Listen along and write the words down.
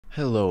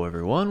Hello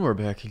everyone, we're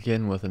back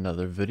again with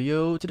another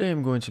video. Today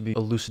I'm going to be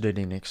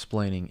elucidating and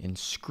explaining in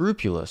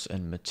scrupulous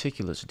and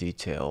meticulous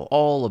detail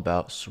all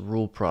about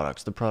Cerule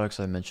products, the products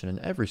I mention in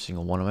every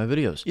single one of my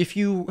videos. If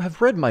you have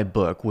read my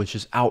book, which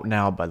is out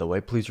now by the way,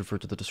 please refer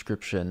to the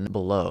description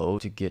below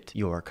to get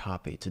your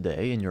copy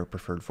today in your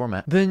preferred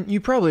format, then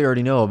you probably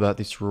already know about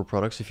these Cerule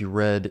products if you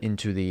read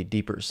into the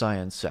deeper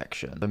science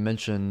section. I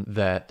mentioned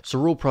that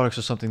Cerule products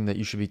are something that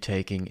you should be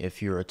taking if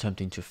you're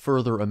attempting to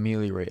further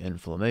ameliorate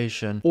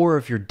inflammation, or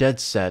if you're dead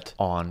set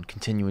on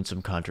continuing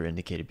some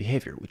contraindicated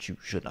behavior, which you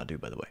should not do,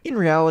 by the way. In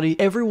reality,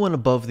 everyone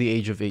above the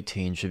age of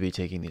 18 should be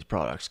taking these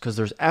products, because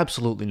there's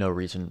absolutely no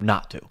reason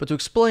not to. But to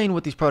explain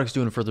what these products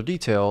do in further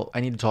detail, I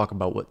need to talk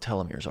about what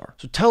telomeres are.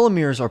 So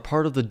telomeres are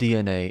part of the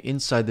DNA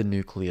inside the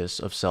nucleus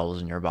of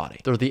cells in your body.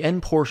 They're the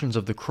end portions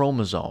of the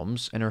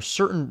chromosomes and are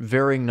certain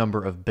varying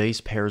number of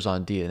base pairs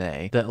on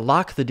DNA that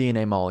lock the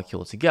DNA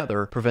molecule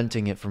together,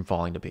 preventing it from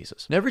falling to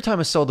pieces. And every time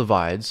a cell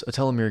divides, a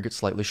telomere gets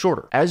slightly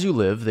shorter. As you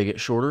live, they get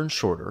shorter and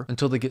shorter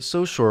until they get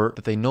so short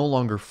that they no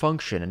longer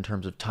function in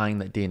terms of tying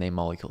that DNA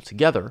molecule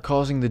together,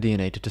 causing the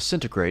DNA to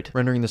disintegrate,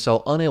 rendering the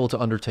cell unable to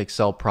undertake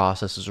cell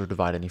processes or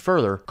divide any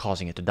further,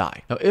 causing it to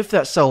die. Now, if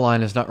that cell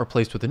line is not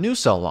replaced with a new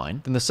cell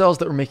line, then the cells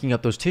that were making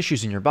up those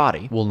tissues in your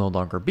body will no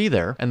longer be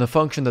there, and the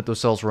function that those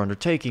cells were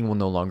undertaking will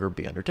no longer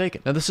be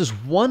undertaken. Now, this is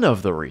one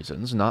of the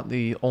reasons, not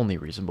the only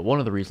reason, but one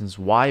of the reasons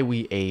why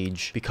we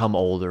age, become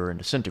older, and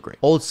disintegrate.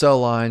 Old cell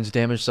lines,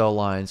 damaged cell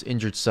lines,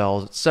 injured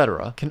cells,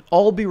 etc. can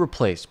all be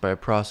replaced by a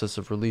process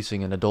of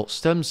releasing an adult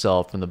stem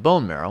cell from the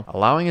bone marrow,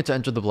 allowing it to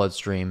enter the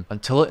bloodstream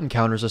until it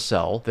encounters a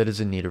cell that is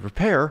in need of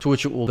repair, to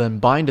which it will then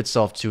bind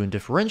itself to and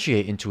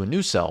differentiate into a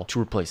new cell to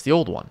replace the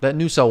old one. That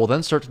new cell will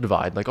then start to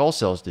divide, like all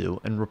cells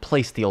do, and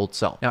replace the old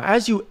cell. Now,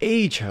 as you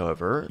age,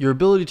 however, your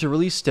ability to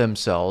release stem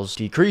cells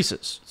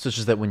decreases, such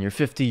as that when you're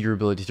 50, your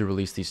ability to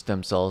release these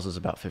stem cells is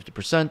about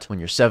 50%, when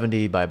you're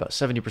 70, by about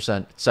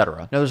 70%,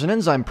 etc. Now, there's an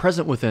enzyme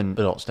present within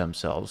adult stem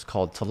cells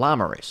called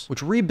telomerase,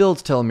 which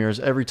rebuilds telomeres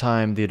every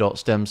time the adult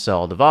stem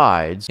cell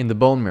divides in the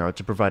bone marrow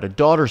to provide a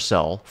daughter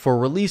cell for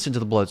release into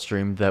the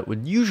bloodstream that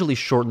would usually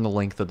shorten the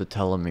length of the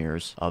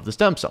telomeres of the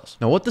stem cells.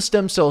 Now, what the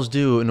stem cells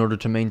do in order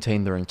to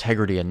maintain their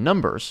integrity and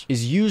numbers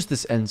is use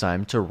this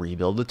enzyme to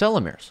rebuild the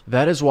telomeres.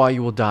 That is why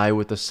you will die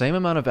with the same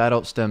amount of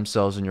adult stem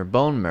cells in your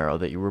bone marrow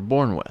that you were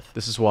born with.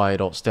 This is why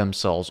adult stem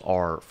cells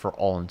are, for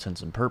all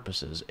intents and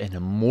purposes, an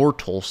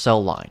immortal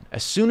cell line.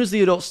 As soon as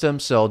the adult stem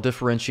cell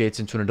differentiates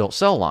into an adult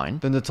cell line,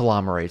 then the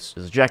telomerase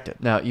is ejected.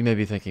 Now, you may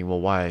be thinking,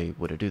 well, why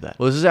would it do that?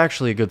 Well, this is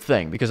actually a good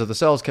thing, because if the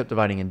cells kept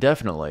dividing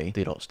indefinitely,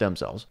 the adult stem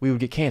cells, we would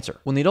get cancer.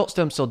 When the adult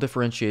stem cell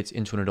differentiates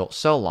into an adult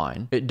cell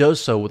line, it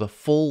does so with a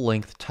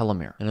full-length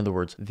telomere. In other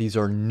words, these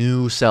are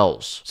new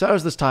cells. So how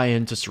does this tie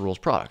into Cerule's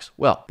products?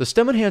 Well, the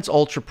Stem Enhance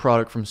Ultra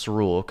product from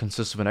Cerule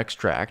consists of an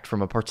extract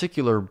from a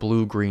particular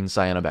blue-green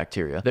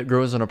cyanobacteria that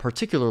grows in a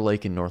particular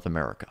lake in North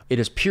America. It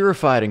is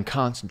purified and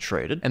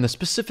concentrated, and the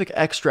specific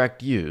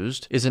extract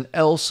used is an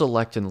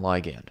L-selectin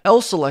ligand.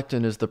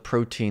 L-selectin is the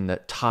protein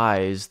that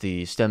ties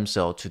the stem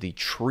cell to the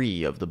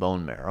tree of the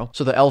bone marrow.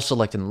 So the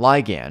L-selectin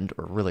ligand,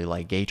 or really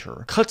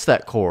ligator, cuts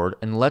that cord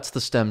and lets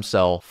the stem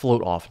cell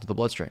float off into the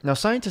bloodstream. Now,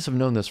 scientists have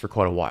known this for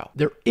quite a while.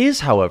 There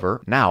is,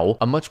 however, now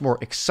a much more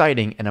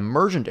exciting and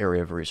emergent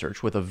area of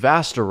research with a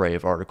vast array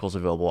of articles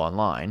available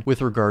online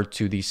with regard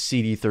to the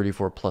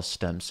CD34 plus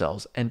stem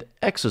cells and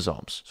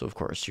exosomes. So, of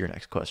course, your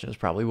next question is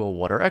probably, well,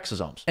 what are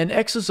exosomes? An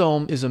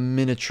exosome is a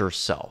miniature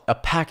cell, a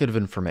packet of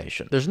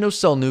information. There's no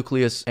cell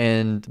nucleus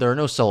and there are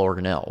no cell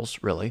organelles,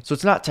 really. So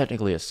it's not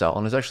technically a cell,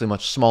 and it's actually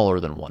much smaller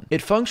than one.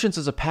 It functions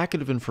as a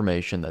packet of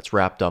information that's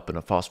wrapped up in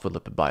a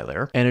phospholipid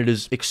bilayer, and it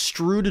is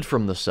extruded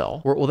from the cell,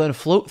 where it will then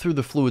float through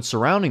the fluid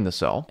surrounding the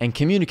cell and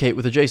communicate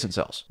with adjacent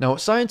cells. Now,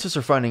 what scientists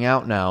are finding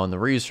out now in the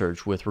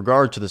research with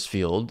regard to this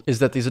field is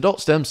that these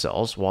adult stem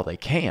cells, while they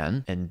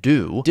can and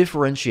do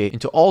differentiate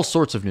into all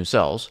sorts of new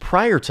cells,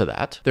 prior to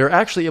that, they're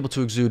actually able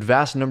to exude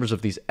vast numbers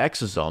of these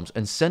exosomes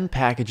and send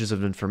packages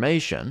of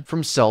information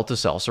from cell to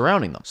cell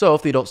surrounding them. So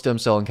if the adult stem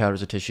cell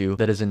encounters a tissue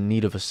that is in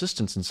need of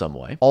assistance in some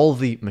way, all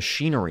the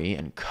machinery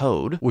and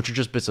code, which are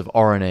just bits of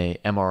RNA,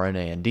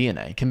 mRNA, and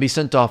DNA, can be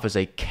sent off as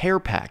a care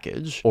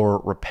package or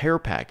repair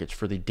package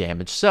for the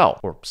damaged cell,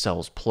 or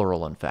cells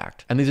plural in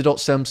fact. And these adult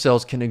stem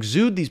cells can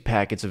exude these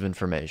packets of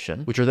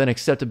information, which are then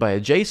accepted by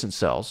adjacent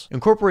cells,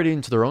 incorporated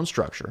into their own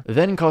structure,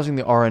 then causing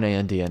the RNA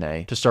and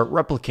DNA to start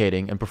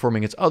replicating and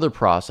performing its other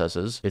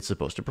processes it's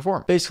supposed to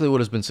perform. Basically,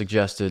 what has been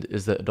suggested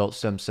is that adult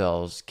stem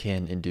cells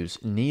can induce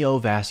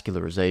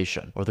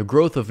neovascularization, or the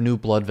growth of new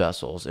blood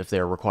vessels if they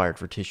are required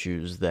for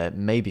tissues that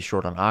may be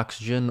short on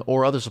oxygen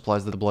or other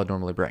supplies that the blood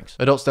normally brings.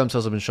 Adult stem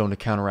cells have been shown to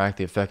counteract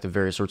the effect of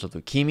various sorts of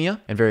leukemia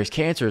and various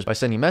cancers by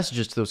sending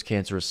messages to those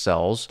cancerous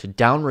cells to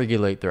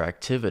downregulate their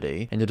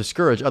activity and to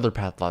discourage other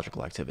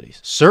pathological activities.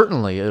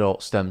 Certainly,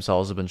 adult stem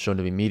cells have been shown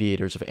to be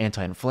mediators of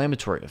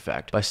anti-inflammatory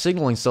effect by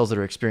signaling cells that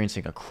are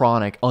experiencing a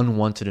chronic,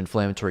 unwanted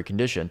inflammatory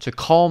condition to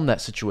calm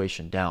that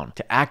situation down,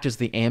 to act as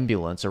the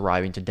ambulance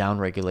arriving to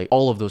downregulate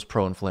all of those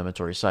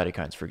pro-inflammatory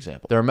cytokines, for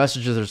example. There are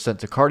messages that are sent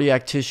to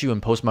cardiac tissue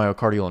and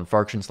post-myocardial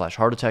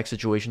infarction/heart attack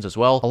situations conditions as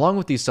well, along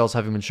with these cells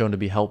having been shown to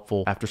be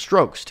helpful after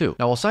strokes too.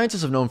 Now, while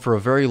scientists have known for a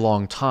very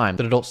long time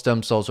that adult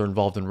stem cells are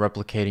involved in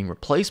replicating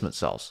replacement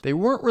cells, they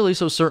weren't really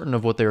so certain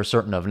of what they are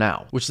certain of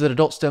now, which is that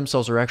adult stem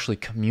cells are actually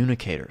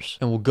communicators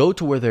and will go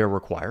to where they are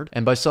required,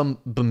 and by some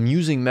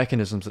bemusing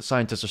mechanisms that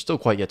scientists are still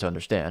quite yet to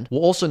understand, will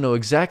also know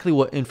exactly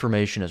what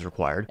information is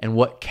required and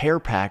what care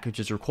package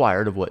is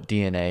required of what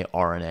DNA,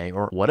 RNA,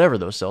 or whatever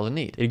those cells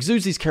need. It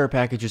exudes these care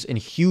packages in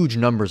huge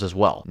numbers as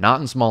well,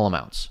 not in small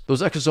amounts.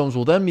 Those exosomes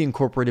will then be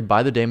incorporated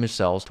by the damaged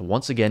cells to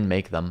once again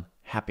make them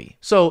happy.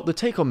 So the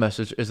take-home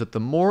message is that the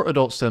more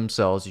adult stem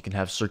cells you can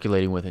have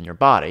circulating within your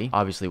body,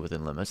 obviously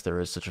within limits,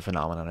 there is such a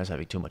phenomenon as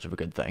having too much of a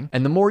good thing,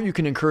 and the more you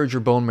can encourage your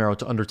bone marrow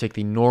to undertake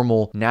the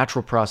normal,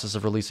 natural process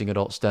of releasing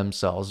adult stem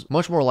cells,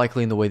 much more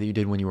likely in the way that you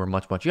did when you were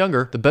much, much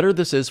younger, the better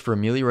this is for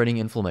ameliorating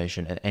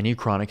inflammation and any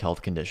chronic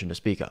health condition to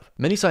speak of.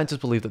 Many scientists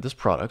believe that this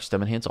product,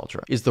 Stem Enhance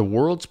Ultra, is the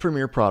world's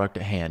premier product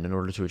at hand in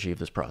order to achieve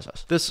this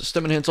process. This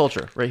Stem Enhance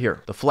Ultra, right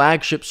here, the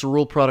flagship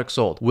Cerule product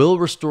sold, will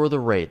restore the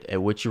rate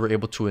at which you were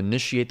able to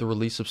initiate the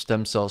release of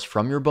stem cells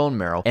from your bone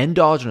marrow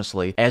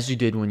endogenously as you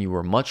did when you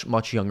were much,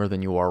 much younger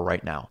than you are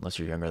right now, unless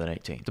you're younger than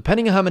 18.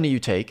 Depending on how many you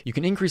take, you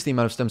can increase the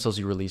amount of stem cells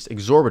you release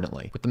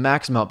exorbitantly, with the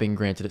max amount being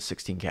granted at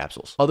 16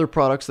 capsules. Other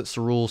products that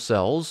Cerule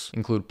sells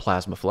include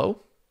Plasma Flow,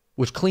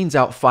 which cleans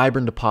out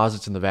fibrin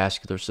deposits in the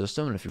vascular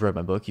system. And if you've read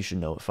my book, you should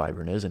know what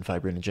fibrin is and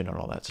fibrinogen and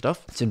all that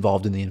stuff. It's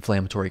involved in the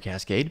inflammatory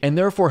cascade and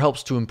therefore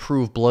helps to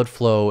improve blood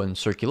flow and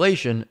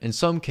circulation, in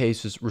some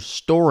cases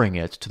restoring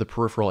it to the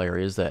peripheral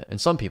areas that in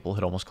some people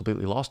had almost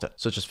completely lost it,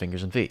 such as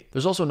fingers and feet.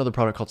 There's also another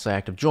product called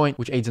Cyactive Joint,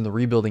 which aids in the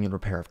rebuilding and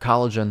repair of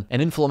collagen,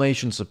 and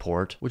inflammation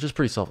support, which is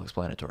pretty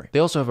self-explanatory. They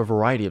also have a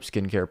variety of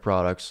skincare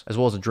products, as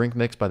well as a drink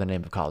mix by the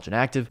name of Collagen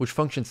Active, which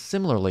functions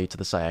similarly to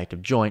the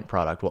Cyactive Joint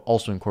product while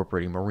also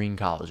incorporating marine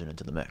collagen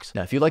into the mix.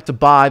 Now, if you'd like to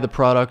buy the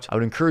product, I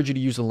would encourage you to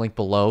use the link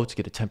below to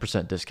get a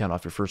 10% discount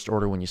off your first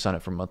order when you sign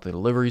up for monthly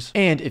deliveries.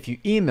 And if you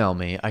email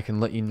me, I can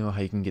let you know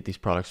how you can get these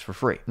products for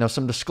free. Now,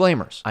 some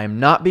disclaimers. I am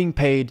not being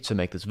paid to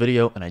make this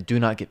video, and I do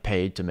not get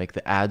paid to make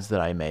the ads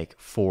that I make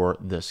for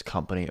this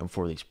company and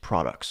for these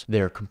products.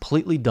 They are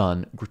completely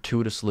done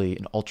gratuitously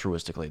and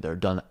altruistically. They're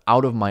done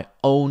out of my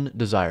own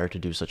desire to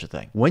do such a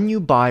thing. When you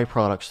buy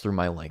products through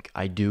my link,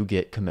 I do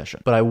get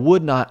commission, but I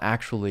would not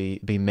actually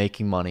be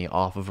making money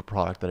off of a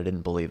product that I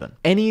didn't believe in.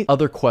 Any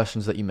other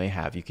questions that you may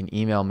have, you can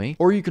email me,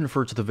 or you can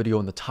refer to the video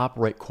in the top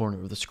right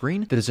corner of the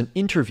screen that is an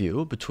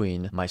interview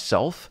between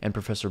myself and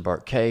Professor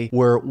Bart K,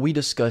 where we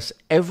discuss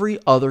every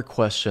other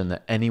question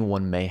that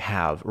anyone may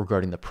have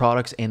regarding the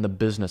products and the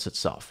business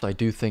itself. I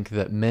do think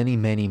that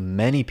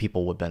many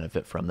people would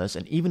benefit from this,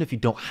 and even if you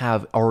don't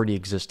have already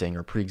existing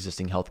or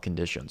pre-existing health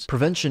conditions,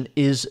 prevention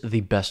is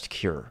the best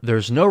cure.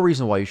 There's no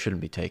reason why you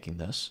shouldn't be taking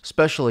this,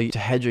 especially to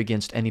hedge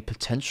against any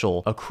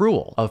potential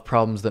accrual of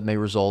problems that may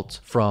result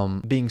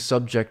from being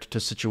subject to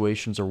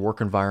situations or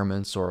work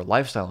environments or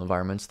lifestyle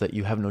environments that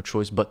you have no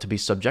choice but to be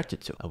subjected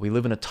to. We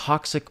live in a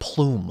toxic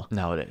plume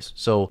nowadays.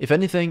 So if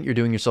anything, you're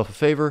doing yourself a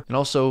favor, and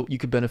also you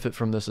could benefit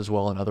from this as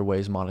well in other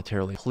ways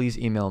monetarily. Please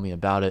email me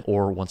about it,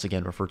 or once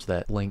again, refer to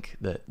that link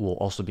that will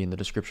also be in the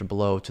description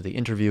below to the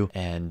interview,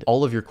 and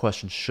all of your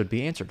questions should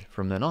be answered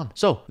from then on.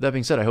 So with that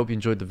being said, I hope you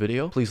enjoyed the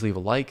video. Please leave a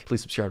like,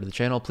 please subscribe to the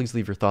channel, please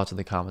leave your thoughts in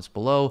the comments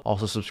below.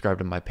 Also subscribe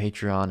to my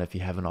Patreon if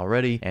you haven't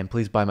already, and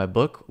please buy my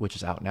book, which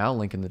is out now,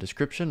 link in the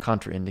description,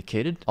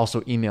 contraindicated.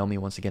 Also email me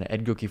once again at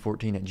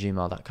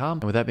edgoki14@gmail.com.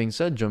 And with that being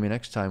said, join me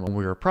next time when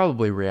we are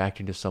probably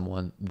reacting to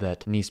someone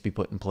that needs to be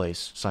put in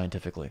place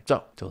scientifically.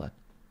 So till then.